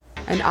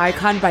An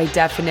icon, by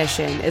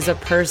definition, is a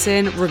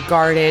person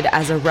regarded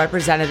as a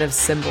representative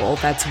symbol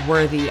that's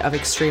worthy of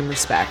extreme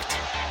respect.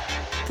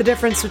 The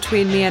difference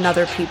between me and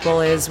other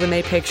people is when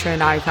they picture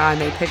an icon,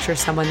 they picture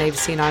someone they've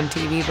seen on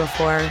TV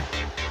before.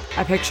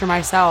 I picture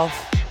myself.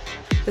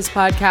 This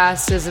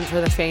podcast isn't for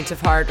the faint of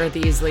heart or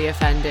the easily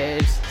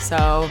offended,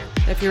 so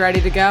if you're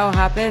ready to go,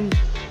 hop in.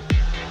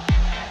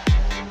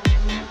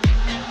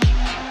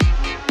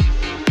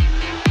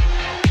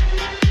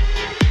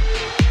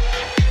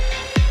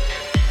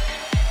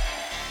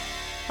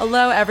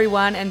 Hello,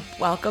 everyone, and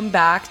welcome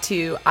back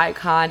to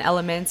Icon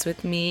Elements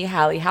with me,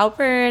 Hallie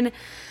Halpern.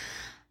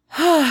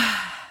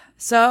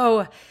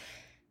 So,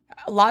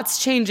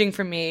 lots changing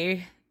for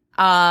me.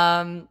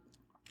 Every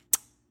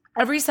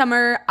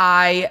summer,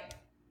 I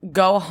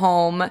go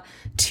home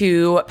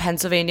to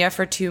Pennsylvania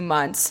for 2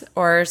 months,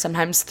 or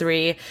sometimes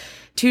 3,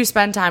 to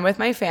spend time with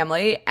my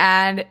family.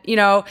 And, you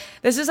know,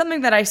 this is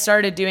something that I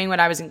started doing when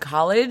I was in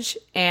college,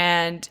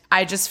 and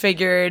I just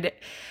figured,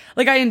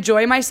 I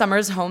enjoy my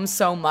summers home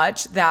so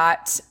much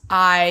that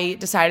I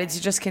decided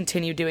to just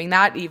continue doing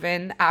that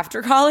even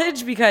after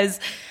college because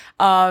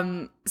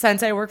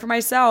since I work for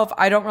myself,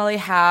 I don't really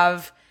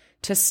have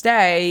to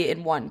stay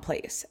in one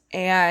place.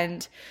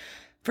 And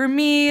for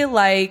me,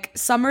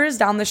 summers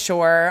down the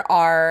shore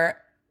are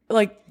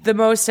the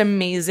most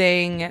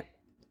amazing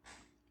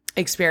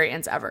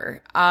experience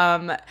ever.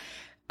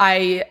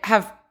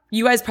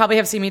 You guys probably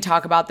have seen me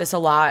talk about this a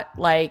lot,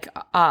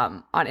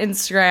 on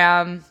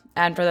Instagram.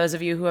 And for those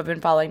of you who have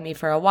been following me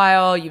for a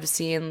while, you've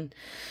seen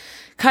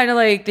kind of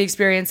the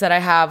experience that I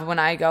have when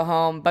I go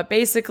home. But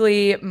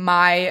basically,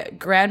 my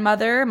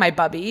grandmother, my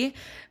bubby,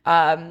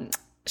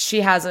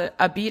 she has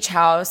a beach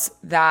house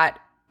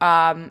that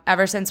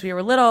ever since we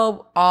were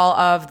little, all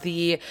of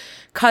the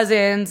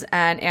cousins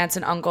and aunts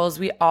and uncles,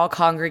 we all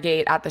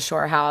congregate at the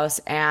shore house.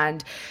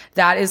 And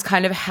that is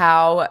kind of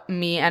how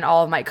me and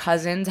all of my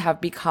cousins have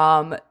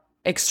become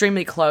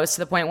extremely close, to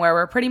the point where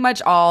we're pretty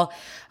much all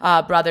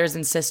brothers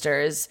and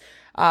sisters.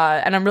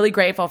 And I'm really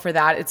grateful for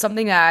that. It's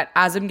something that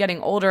as I'm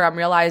getting older, I'm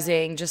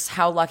realizing just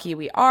how lucky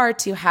we are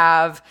to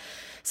have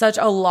such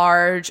a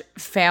large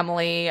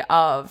family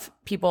of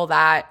people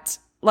that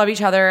love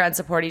each other and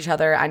support each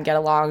other and get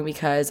along,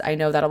 because I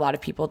know that a lot of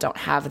people don't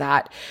have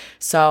that.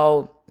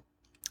 So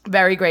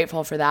very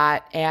grateful for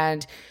that.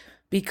 And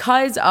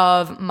because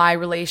of my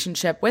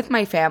relationship with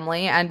my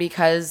family, and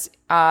because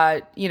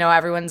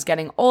everyone's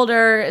getting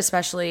older,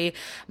 especially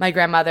my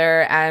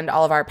grandmother and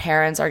all of our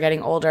parents are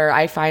getting older,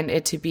 I find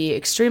it to be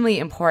extremely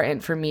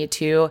important for me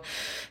to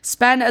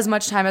spend as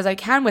much time as I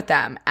can with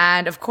them.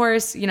 And of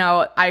course,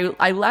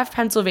 I left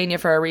Pennsylvania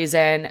for a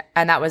reason,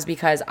 and that was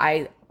because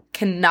I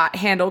cannot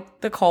handle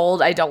the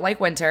cold. I don't like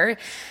winter.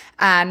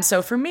 And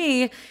so for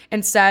me,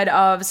 instead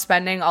of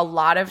spending a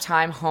lot of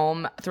time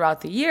home throughout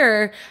the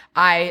year,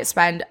 I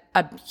spend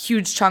a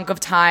huge chunk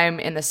of time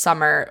in the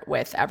summer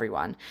with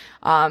everyone.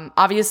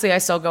 Obviously, I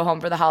still go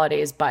home for the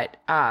holidays, but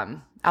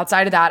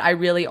outside of that, I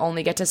really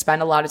only get to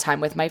spend a lot of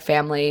time with my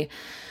family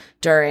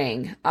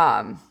during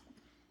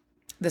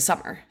the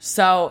summer.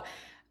 So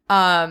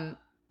I'm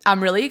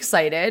really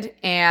excited.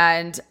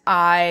 And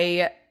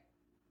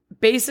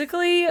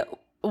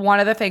one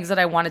of the things that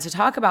I wanted to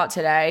talk about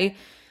today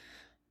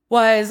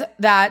was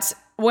that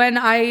when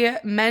I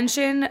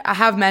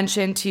have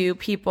mentioned to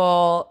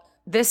people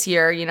this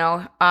year,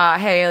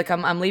 hey,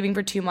 I'm leaving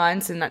for 2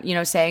 months,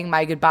 and, saying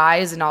my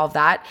goodbyes and all of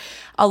that,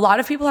 a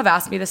lot of people have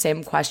asked me the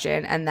same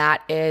question. And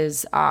that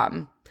is,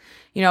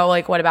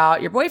 what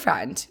about your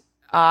boyfriend?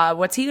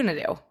 What's he going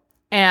to do?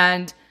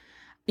 And,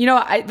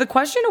 the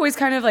question always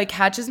kind of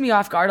catches me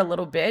off guard a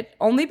little bit,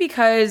 only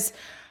because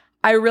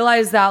I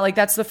realize that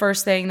that's the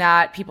first thing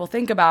that people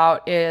think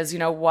about is,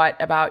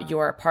 what about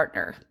your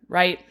partner,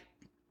 right?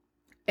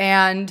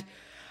 And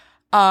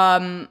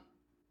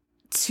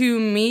to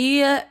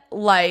me,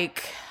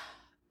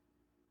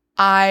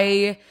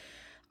 I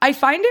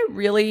find it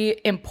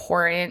really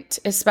important,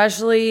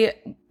 especially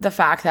the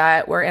fact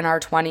that we're in our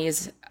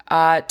 20s,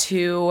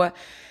 to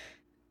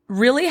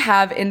really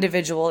have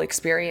individual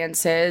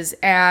experiences.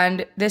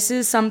 And this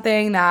is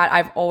something that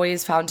I've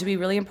always found to be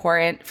really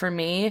important for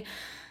me.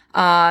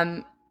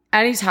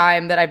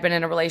 Anytime that I've been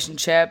in a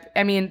relationship,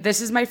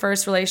 this is my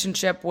first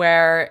relationship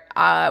where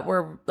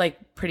we're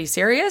pretty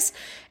serious,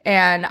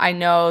 and I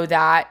know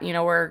that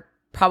we're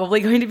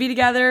probably going to be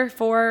together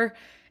for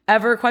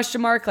ever, ?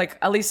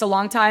 At least a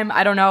long time.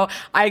 I don't know.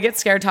 I get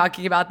scared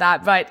talking about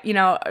that, but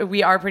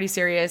we are pretty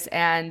serious,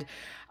 and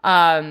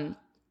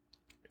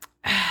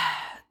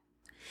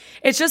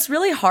it's just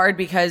really hard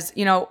because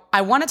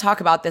I want to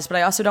talk about this, but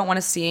I also don't want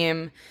to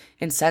seem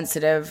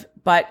insensitive.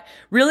 But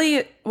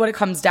really what it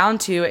comes down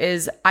to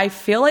is I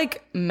feel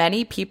like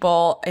many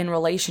people in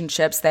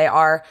relationships, they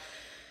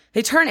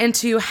turn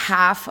into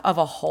half of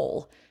a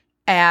whole,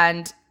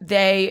 and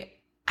they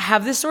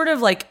have this sort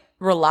of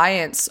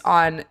reliance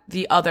on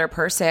the other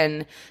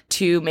person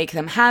to make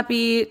them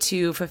happy,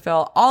 to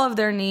fulfill all of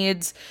their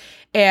needs.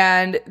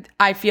 And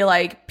I feel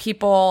like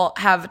people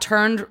have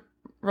turned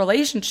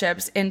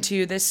relationships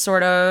into this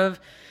sort of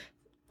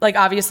like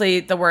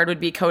obviously the word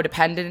would be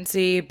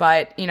codependency,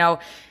 but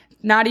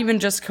not even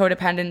just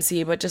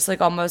codependency, but just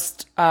like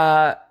almost,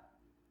 I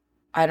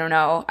don't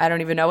know. I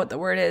don't even know what the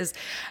word is.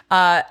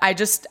 I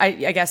guess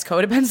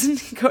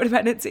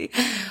codependency.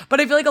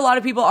 But I feel like a lot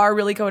of people are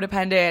really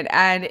codependent.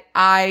 And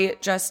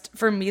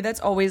for me, that's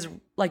always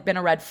like been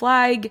a red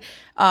flag.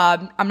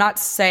 I'm not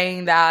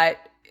saying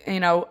that,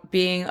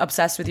 being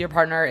obsessed with your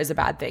partner is a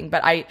bad thing,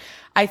 but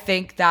I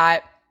think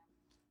that,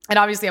 and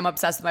obviously I'm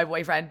obsessed with my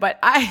boyfriend,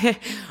 but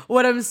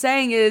what I'm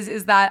saying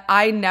is that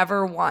I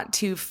never want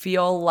to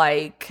feel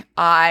like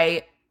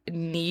I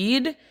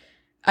need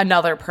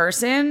another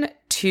person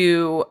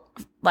to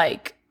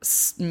like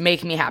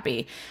make me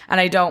happy.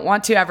 And I don't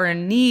want to ever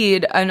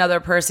need another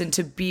person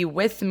to be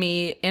with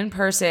me in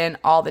person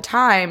all the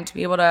time to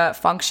be able to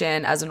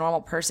function as a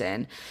normal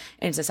person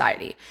in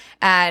society.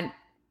 And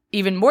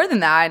even more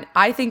than that,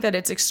 I think that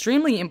it's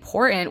extremely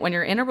important when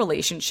you're in a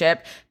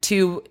relationship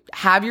to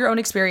have your own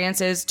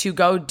experiences, to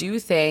go do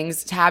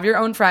things, to have your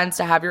own friends,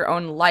 to have your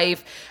own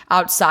life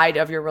outside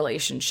of your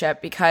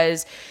relationship,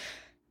 because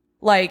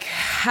like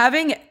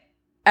having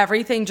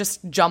everything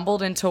just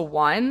jumbled into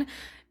one,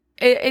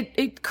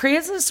 it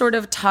creates a sort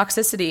of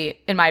toxicity,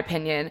 in my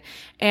opinion.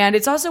 And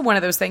it's also one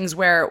of those things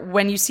where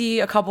when you see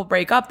a couple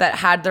break up that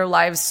had their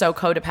lives so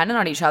codependent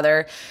on each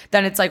other,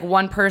 then it's like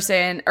one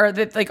person, or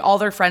that like all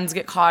their friends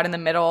get caught in the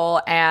middle,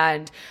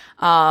 and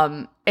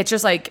it's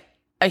just like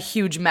a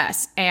huge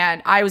mess.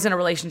 And I was in a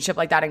relationship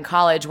like that in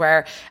college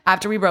where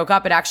after we broke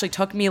up, it actually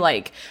took me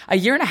like a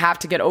year and a half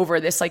to get over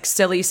this like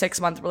silly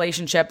 6-month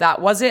relationship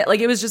that wasn't like,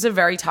 it was just a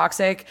very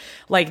toxic,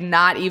 like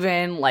not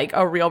even like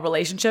a real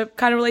relationship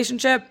kind of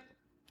relationship.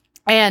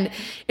 And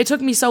it took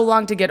me so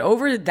long to get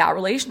over that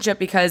relationship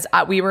because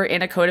we were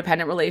in a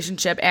codependent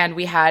relationship and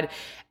we had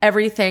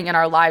everything in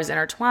our lives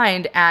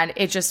intertwined. And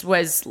it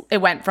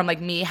went from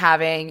like me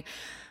having,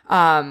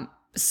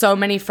 so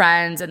many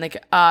friends and like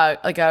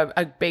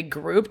a big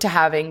group to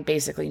having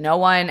basically no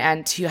one,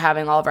 and to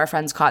having all of our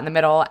friends caught in the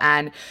middle.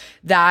 And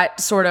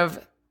that sort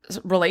of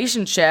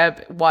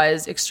relationship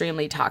was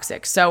extremely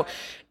toxic. So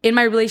in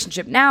my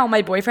relationship now,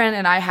 my boyfriend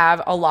and I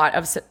have a lot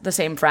of the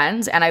same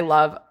friends, and I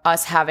love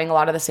us having a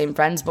lot of the same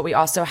friends, but we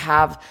also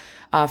have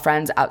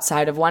friends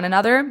outside of one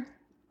another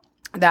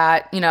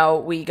that,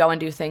 we go and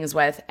do things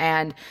with.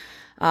 And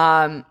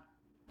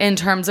in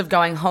terms of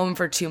going home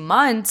for 2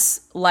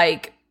 months,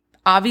 like,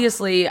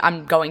 obviously,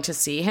 I'm going to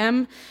see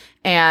him,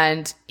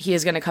 and he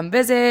is going to come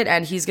visit,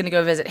 and he's going to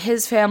go visit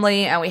his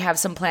family, and we have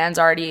some plans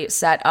already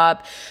set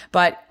up.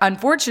 But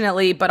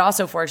unfortunately, but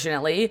also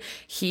fortunately,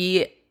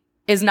 he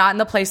is not in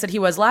the place that he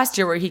was last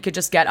year where he could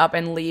just get up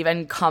and leave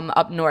and come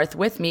up north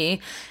with me.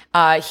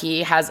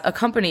 He has a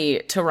company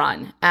to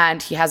run,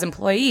 and he has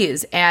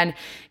employees, and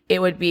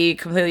it would be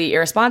completely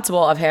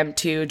irresponsible of him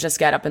to just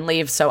get up and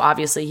leave. So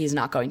obviously, he's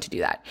not going to do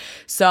that.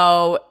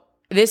 So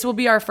this will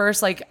be our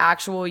first like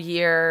actual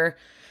year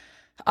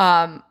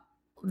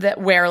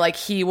that where like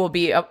he will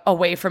be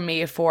away from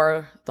me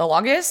for the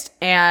longest.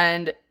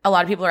 And a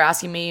lot of people are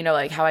asking me,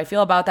 like how I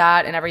feel about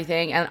that and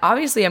everything. And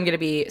obviously I'm going to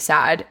be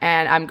sad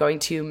and I'm going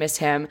to miss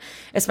him,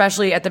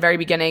 especially at the very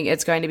beginning.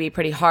 It's going to be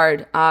pretty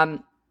hard.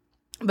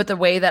 But the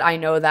way that I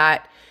know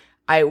that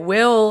I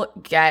will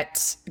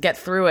get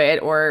through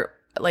it, or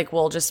like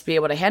we'll just be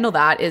able to handle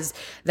that, is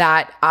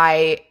that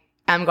I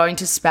am going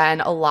to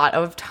spend a lot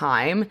of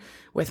time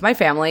with my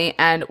family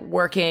and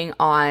working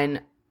on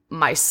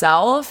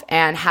myself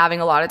and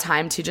having a lot of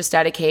time to just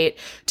dedicate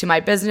to my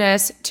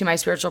business, to my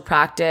spiritual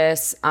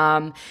practice,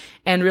 and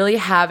really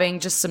having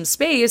just some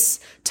space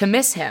to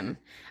miss him.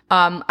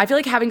 I feel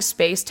like having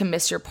space to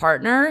miss your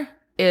partner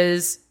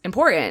is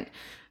important.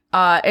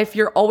 If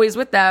you're always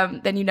with them,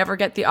 then you never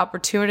get the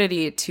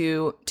opportunity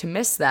to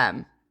miss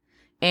them.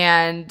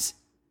 And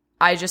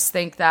I just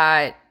think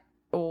that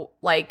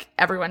like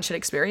everyone should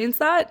experience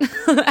that.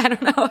 I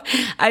don't know.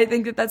 I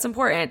think that that's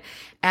important.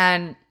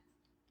 And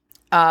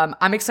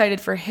I'm excited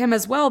for him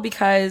as well,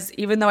 because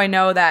even though I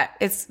know that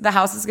the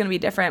house is going to be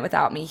different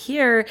without me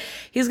here,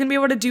 he's going to be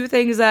able to do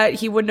things that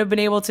he wouldn't have been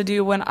able to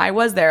do when I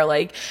was there,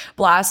 like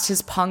blast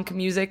his punk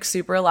music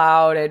super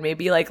loud and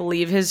maybe like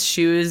leave his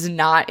shoes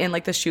not in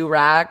like the shoe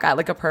rack at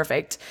like a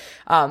perfect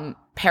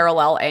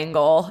parallel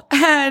angle.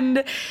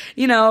 And,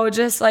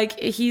 just like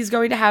he's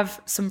going to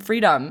have some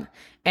freedom.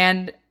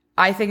 And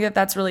I think that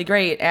that's really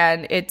great.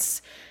 And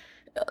it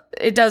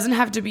doesn't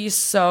have to be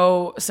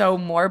so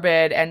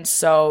morbid and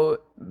so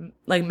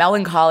like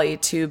melancholy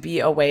to be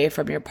away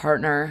from your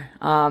partner.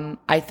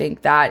 I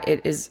think that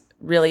it is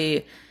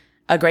really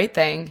a great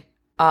thing,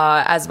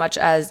 as much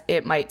as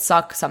it might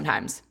suck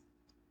sometimes.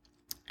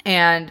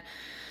 And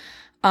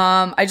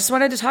I just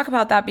wanted to talk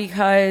about that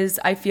because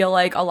I feel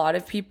like a lot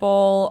of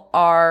people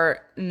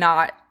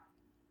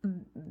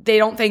they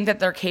don't think that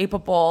they're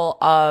capable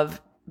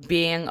of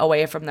being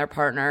away from their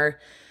partner.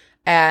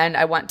 And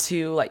I want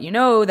to let you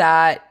know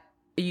that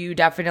you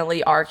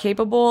definitely are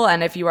capable.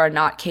 And if you are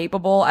not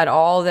capable at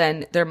all,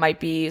 then there might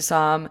be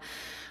some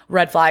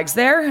red flags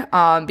there,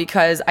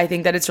 because I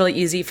think that it's really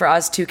easy for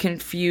us to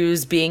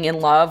confuse being in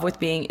love with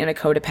being in a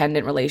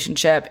codependent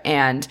relationship,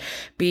 and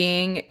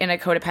being in a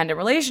codependent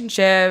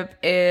relationship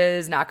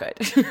is not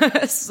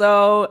good.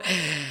 So,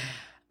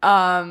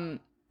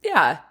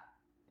 yeah,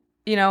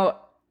 you know,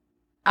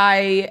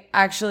 I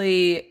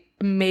actually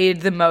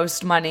made the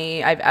most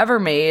money I've ever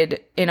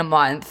made in a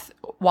month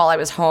while I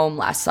was home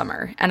last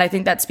summer. And I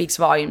think that speaks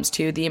volumes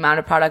to the amount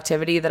of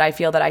productivity that I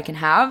feel that I can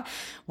have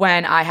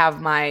when I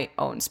have my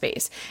own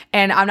space.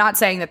 And I'm not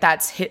saying that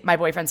that's my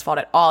boyfriend's fault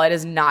at all. It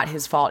is not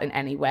his fault in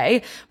any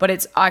way, but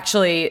it's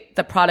actually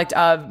the product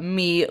of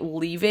me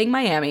leaving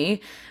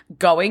Miami,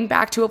 going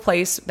back to a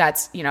place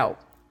that's, you know,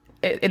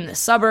 in the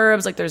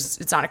suburbs. Like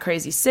it's not a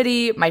crazy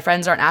city. My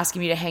friends aren't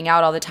asking me to hang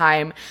out all the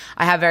time.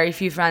 I have very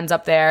few friends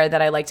up there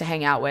that I like to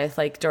hang out with,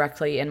 like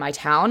directly in my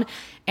town.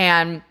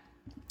 And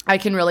I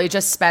can really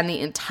just spend the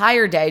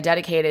entire day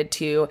dedicated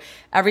to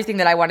everything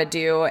that I want to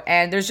do.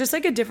 And there's just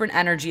like a different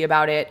energy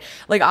about it.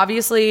 Like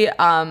obviously,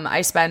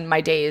 I spend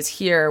my days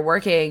here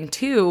working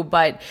too,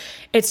 but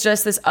it's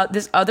just this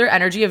other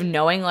energy of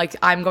knowing like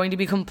I'm going to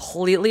be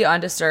completely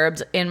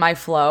undisturbed in my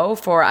flow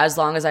for as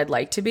long as I'd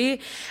like to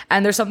be.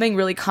 And there's something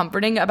really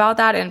comforting about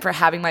that, and for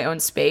having my own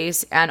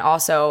space, and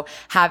also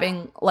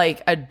having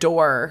like a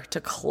door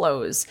to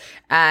close.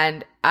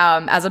 And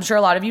as I'm sure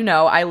a lot of you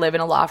know, I live in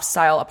a loft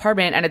style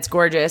apartment, and it's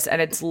gorgeous,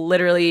 and it's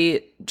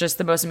literally just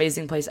the most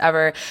amazing place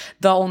ever.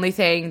 The only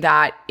thing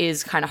that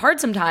is kind of hard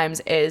sometimes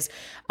is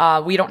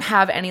we don't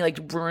have any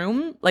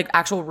like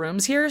actual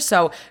rooms here.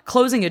 So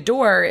closing a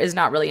door is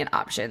not really an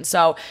option.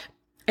 So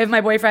if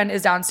my boyfriend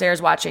is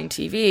downstairs watching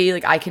TV,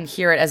 like I can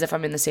hear it as if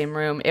I'm in the same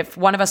room. If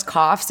one of us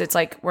coughs, it's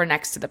like we're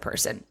next to the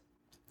person.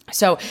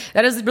 So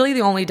that is really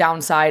the only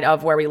downside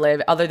of where we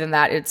live. Other than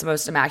that, it's the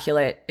most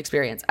immaculate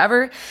experience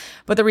ever.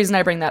 But the reason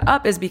I bring that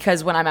up is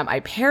because when I'm at my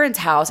parents'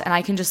 house and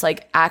I can just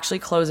like actually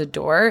close a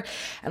door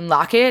and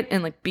lock it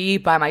and like be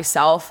by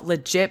myself,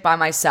 legit by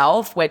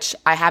myself, which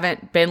I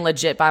haven't been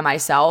legit by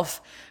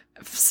myself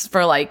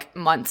for like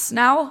months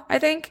now, I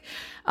think.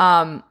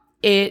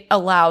 It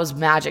allows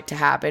magic to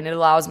happen. It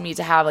allows me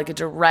to have like a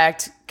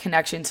direct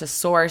connection to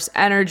source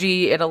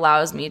energy. It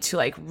allows me to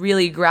like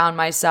really ground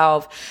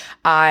myself.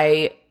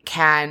 I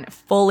can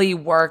fully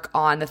work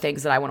on the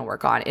things that I want to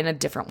work on in a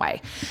different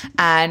way.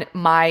 And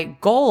my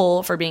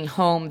goal for being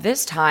home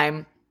this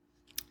time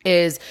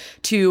is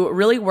to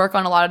really work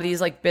on a lot of these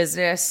like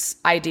business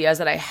ideas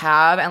that I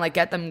have and like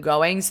get them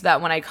going, so that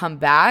when I come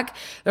back,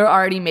 they're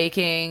already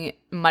making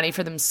money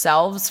for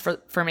themselves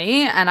for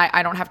me, and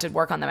I don't have to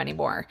work on them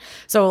anymore.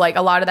 So like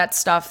a lot of that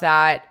stuff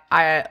that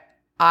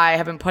I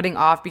have been putting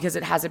off because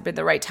it hasn't been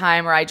the right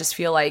time, or I just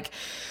feel like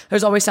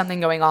there's always something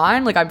going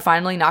on. Like I'm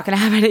finally not going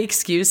to have any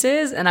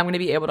excuses, and I'm going to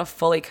be able to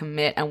fully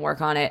commit and work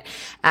on it.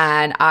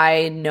 And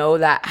I know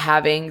that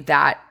having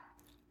that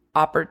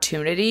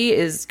opportunity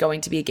is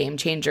going to be a game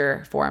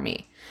changer for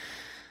me.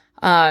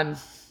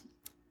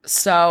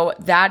 So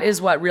that is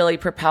what really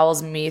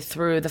propels me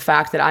through the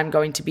fact that I'm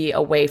going to be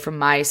away from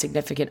my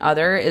significant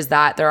other, is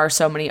that there are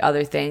so many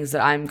other things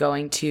that I'm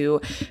going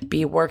to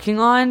be working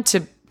on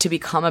to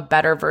become a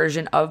better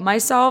version of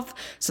myself,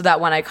 so that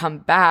when I come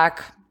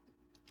back,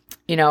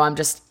 you know, I'm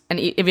just in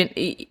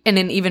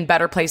an even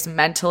better place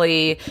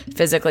mentally,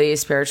 physically,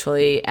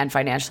 spiritually, and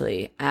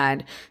financially.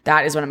 And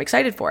that is what I'm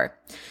excited for.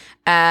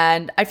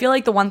 And I feel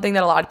like the one thing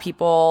that a lot of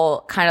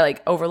people kind of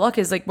like overlook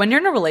is like when you're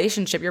in a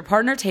relationship, your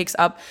partner takes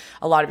up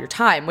a lot of your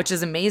time, which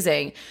is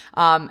amazing.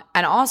 And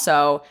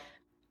also,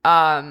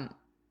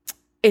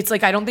 it's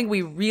like I don't think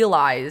we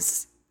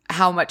realize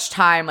how much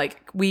time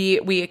like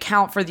we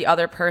account for the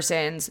other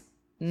person's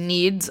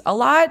needs a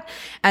lot.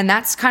 And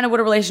that's kind of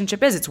what a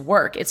relationship is. It's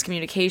work, it's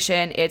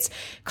communication, it's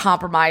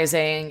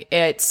compromising,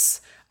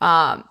 it's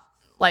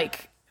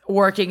like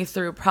working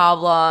through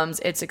problems,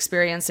 it's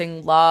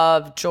experiencing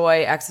love,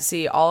 joy,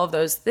 ecstasy, all of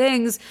those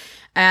things.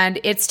 And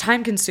it's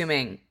time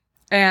consuming.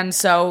 And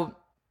so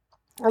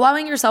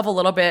allowing yourself a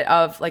little bit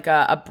of like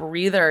a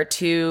breather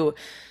to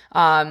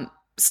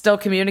still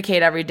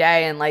communicate every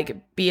day and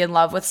like be in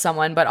love with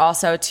someone, but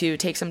also to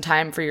take some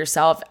time for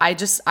yourself. I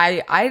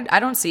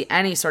don't see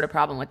any sort of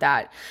problem with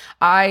that.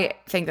 I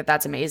think that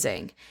that's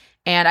amazing.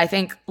 And I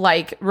think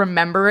like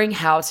remembering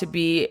how to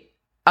be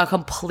a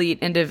complete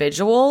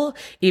individual,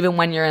 even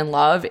when you're in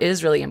love,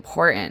 is really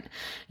important.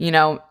 You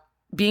know,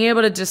 being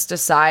able to just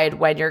decide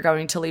when you're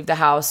going to leave the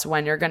house,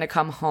 when you're going to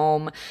come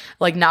home,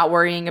 like not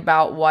worrying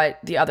about what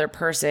the other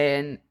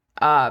person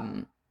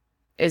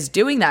is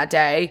doing that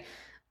day.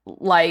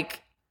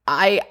 Like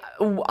I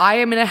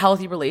am in a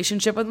healthy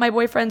relationship with my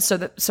boyfriend,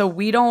 so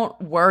we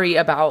don't worry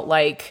about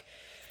like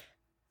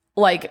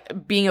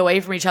being away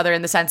from each other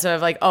in the sense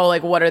of like, oh,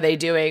 like what are they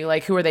doing?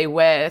 Like who are they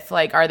with?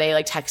 Like are they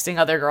like texting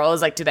other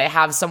girls? Like do they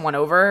have someone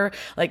over?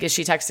 Like is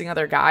she texting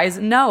other guys?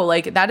 No,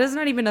 like that is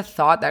not even a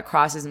thought that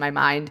crosses my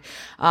mind.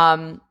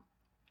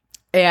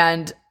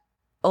 And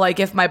like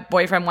if my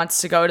boyfriend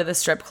wants to go to the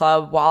strip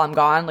club while I'm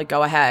gone, like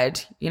go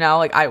ahead. You know,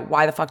 like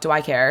why the fuck do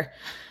I care?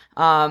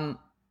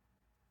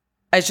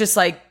 It's just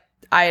like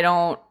I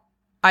don't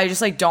I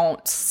just like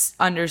don't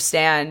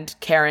understand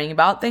caring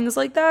about things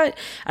like that.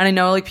 And I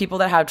know like people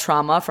that have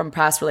trauma from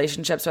past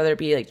relationships, whether it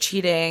be like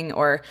cheating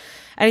or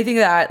anything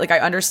that like I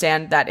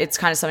understand that it's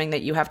kind of something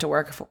that you have to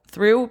work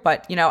through.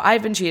 But you know,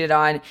 I've been cheated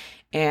on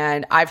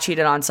and I've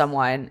cheated on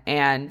someone,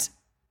 and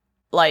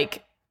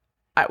like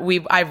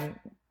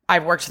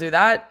I've worked through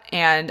that,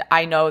 and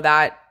I know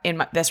that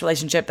in this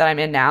relationship that I'm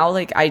in now,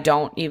 like I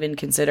don't even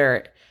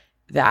consider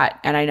that,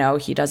 and I know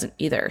he doesn't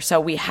either. So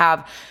we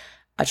have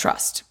a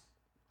trust.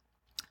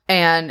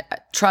 And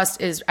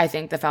trust is, I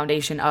think, the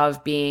foundation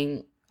of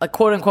being a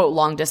quote unquote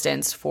long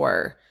distance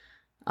for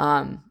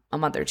a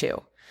month or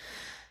two.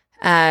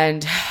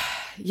 And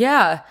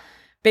yeah,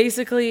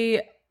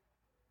 basically,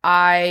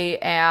 I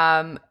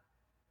am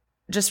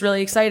just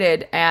really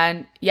excited.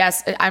 And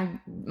yes,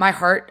 my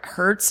heart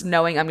hurts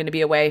knowing I'm going to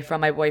be away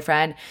from my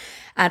boyfriend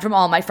and from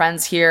all my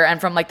friends here, and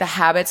from like the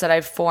habits that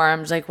I've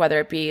formed, like whether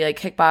it be like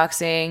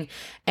kickboxing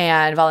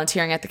and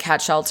volunteering at the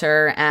cat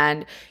shelter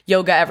and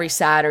yoga every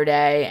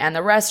Saturday and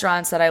the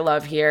restaurants that I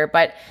love here.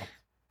 But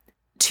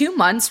 2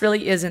 months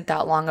really isn't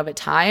that long of a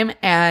time.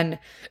 And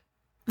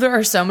there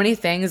are so many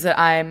things that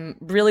I'm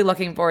really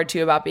looking forward to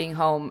about being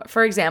home.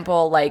 For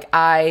example, like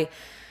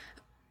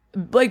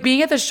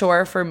being at the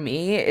shore for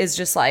me is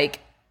just like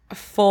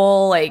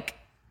full like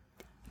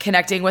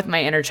connecting with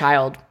my inner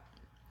child,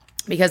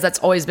 because that's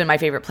always been my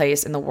favorite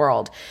place in the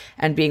world,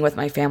 and being with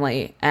my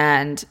family,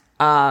 and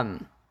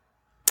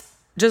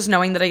just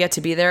knowing that I get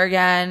to be there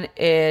again,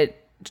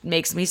 it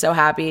makes me so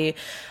happy.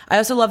 I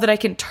also love that I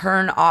can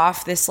turn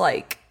off this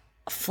like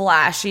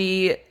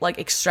flashy, like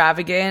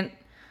extravagant,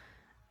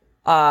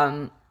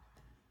 what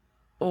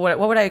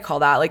would I call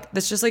that? Like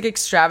this just like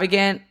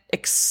extravagant,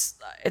 it's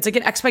like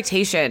an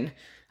expectation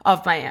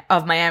of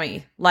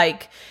Miami.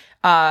 Like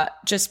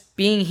just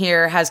being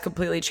here has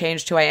completely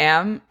changed who I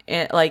am,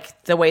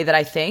 like the way that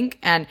I think.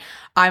 And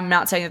I'm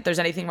not saying that there's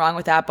anything wrong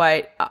with that,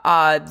 but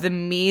the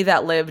me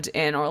that lived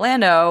in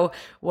Orlando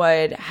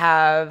would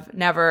have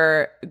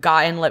never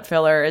gotten lip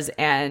fillers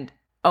and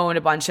owned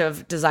a bunch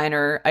of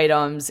designer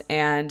items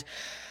and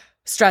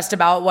stressed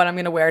about what I'm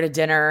going to wear to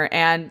dinner.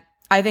 And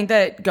I think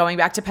that going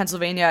back to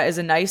Pennsylvania is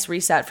a nice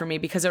reset for me,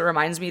 because it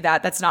reminds me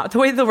that that's not the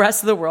way the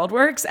rest of the world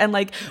works. And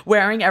like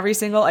wearing every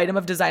single item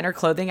of designer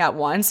clothing at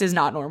once is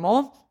not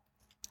normal.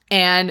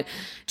 And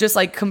just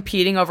like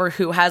competing over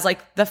who has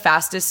like the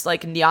fastest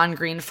like neon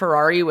green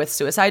Ferrari with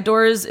suicide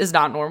doors is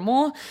not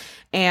normal.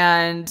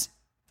 And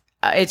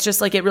it's just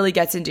like it really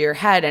gets into your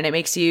head, and it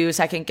makes you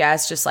second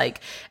guess just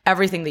like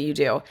everything that you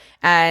do.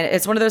 And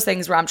it's one of those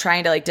things where I'm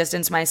trying to like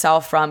distance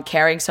myself from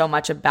caring so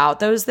much about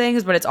those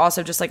things, but it's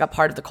also just like a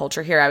part of the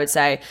culture here, I would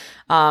say.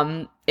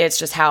 It's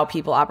just how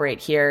people operate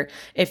here.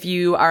 If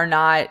you are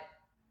not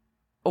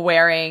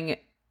wearing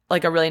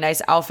like a really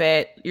nice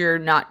outfit, you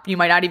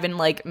might not even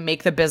like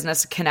make the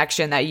business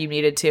connection that you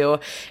needed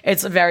to.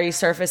 It's very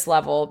surface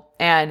level.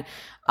 And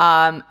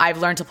I've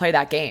learned to play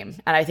that game,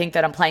 and I think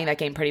that I'm playing that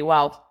game pretty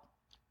well.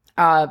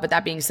 But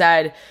that being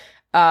said,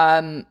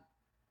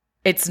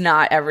 it's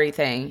not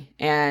everything,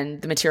 and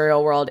the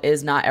material world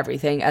is not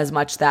everything as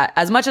much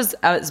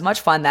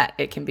fun that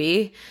it can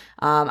be.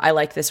 I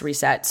like this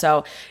reset.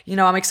 So, you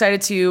know, I'm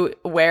excited to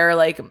wear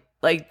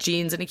like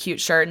jeans and a cute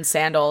shirt and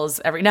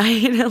sandals every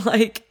night and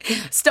like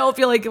still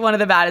feel like one of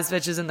the baddest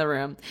bitches in the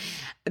room.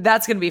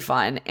 That's going to be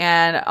fun.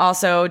 And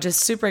also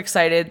just super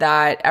excited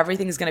that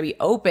everything's going to be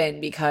open,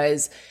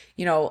 because,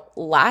 you know,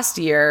 last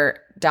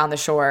year down the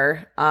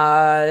shore,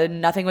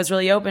 nothing was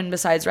really open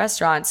besides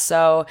restaurants.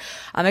 So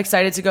I'm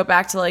excited to go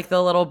back to like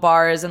the little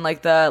bars and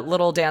like the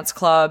little dance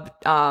club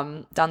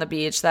down the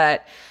beach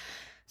that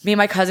me and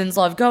my cousins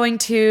love going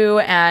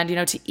to, and, you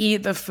know, to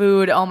eat the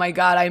food. Oh my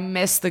God, I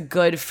miss the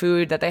good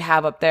food that they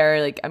have up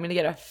there. Like I'm going to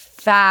get a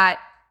fat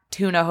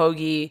tuna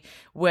hoagie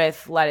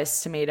with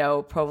lettuce,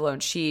 tomato, provolone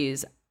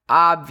cheese.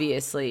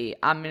 Obviously,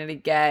 I'm going to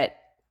get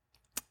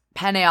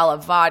penne alla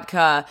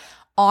vodka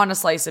on a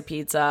slice of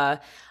pizza.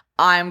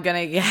 I'm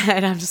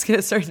just going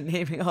to start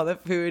naming all the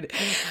food.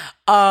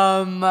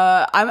 I'm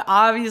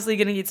obviously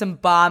going to eat some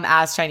bomb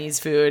ass Chinese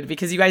food,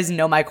 because you guys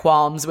know my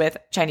qualms with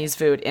Chinese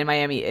food in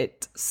Miami.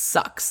 It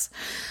sucks.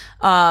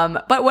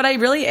 But what I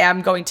really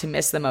am going to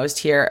miss the most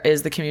here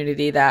is the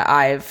community that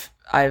I've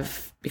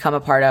become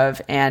a part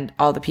of, and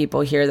all the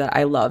people here that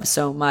I love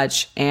so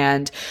much,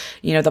 and,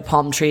 you know, the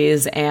palm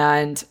trees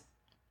and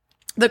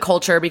the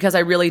culture, because I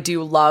really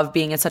do love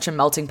being in such a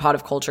melting pot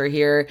of culture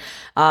here.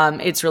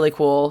 It's really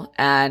cool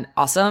and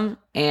awesome.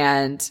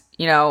 And,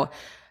 you know,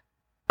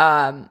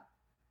 I'm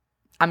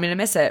going to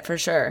miss it for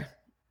sure.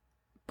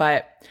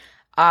 But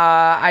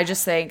I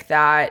just think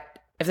that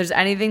if there's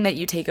anything that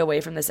you take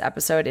away from this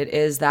episode, it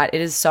is that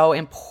it is so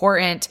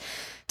important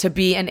to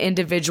be an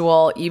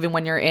individual, even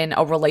when you're in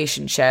a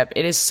relationship.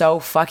 It is so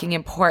fucking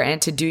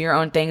important to do your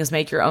own things,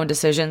 make your own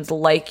decisions,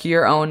 like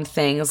your own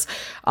things,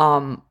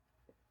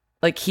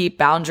 like keep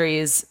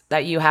boundaries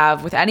that you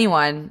have with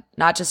anyone,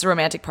 not just a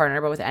romantic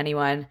partner, but with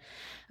anyone.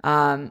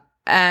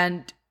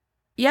 And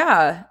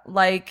yeah,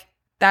 like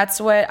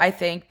that's what I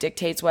think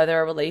dictates whether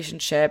a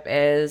relationship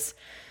is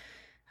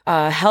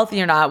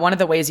healthy or not, one of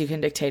the ways you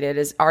can dictate it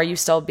is, are you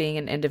still being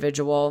an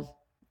individual?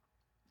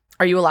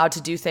 Are you allowed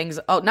to do things?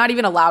 Oh, not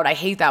even allowed. I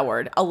hate that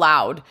word.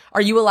 Allowed.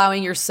 Are you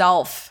allowing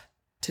yourself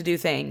to do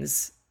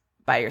things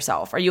by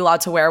yourself? Are you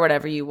allowed to wear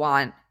whatever you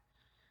want?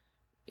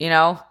 You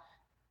know?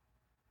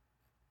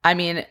 I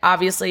mean,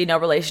 obviously no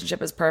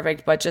relationship is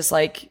perfect, but just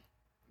like,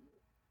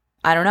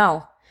 I don't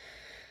know.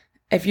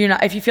 If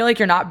you feel like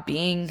you're not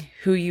being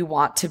who you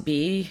want to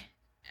be,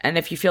 and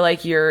if you feel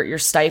like you're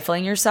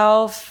stifling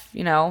yourself,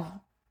 you know,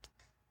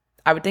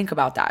 I would think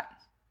about that.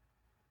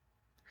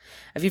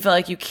 If you feel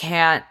like you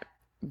can't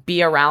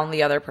be around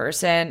the other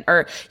person,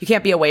 or you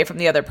can't be away from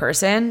the other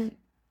person,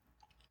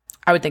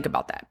 I would think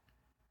about that.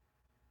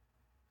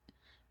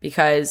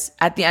 Because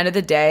at the end of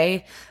the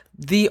day,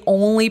 the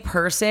only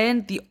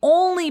person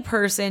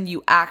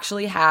you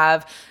actually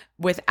have,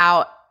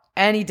 without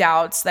any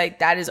doubts, like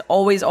that is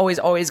always, always,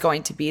 always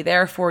going to be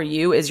there for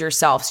you, is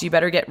yourself. So you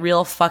better get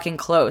real fucking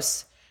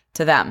close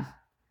to them,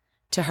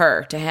 to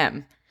her, to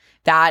him.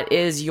 That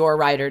is your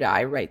ride or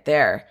die right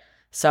there.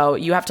 So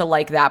you have to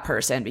like that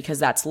person, because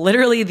that's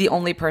literally the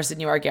only person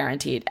you are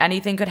guaranteed.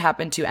 Anything could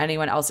happen to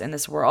anyone else in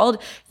this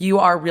world. You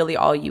are really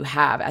all you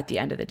have at the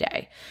end of the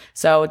day.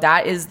 So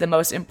that is the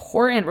most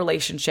important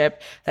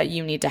relationship that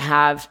you need to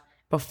have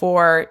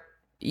before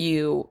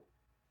you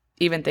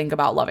even think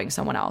about loving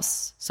someone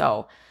else.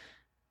 So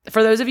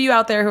for those of you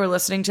out there who are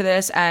listening to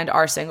this and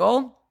are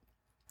single,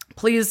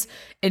 please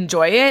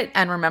enjoy it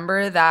and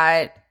remember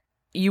that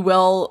you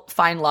will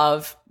find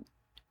love,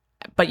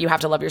 but you have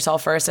to love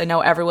yourself first. I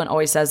know everyone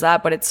always says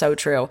that, but it's so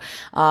true.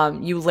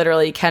 You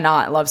literally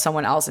cannot love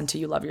someone else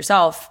until you love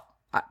yourself,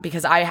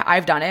 because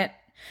I've done it.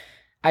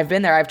 I've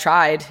been there. I've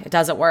tried. It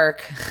doesn't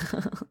work.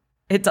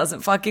 It doesn't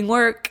fucking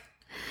work.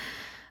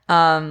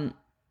 Being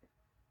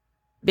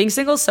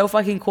single is so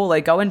fucking cool.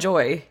 Like, go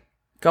enjoy.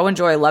 Go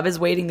enjoy. Love is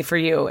waiting for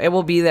you. It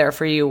will be there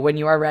for you when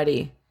you are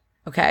ready.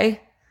 Okay?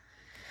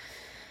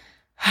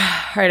 All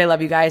right. I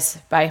love you guys.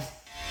 Bye.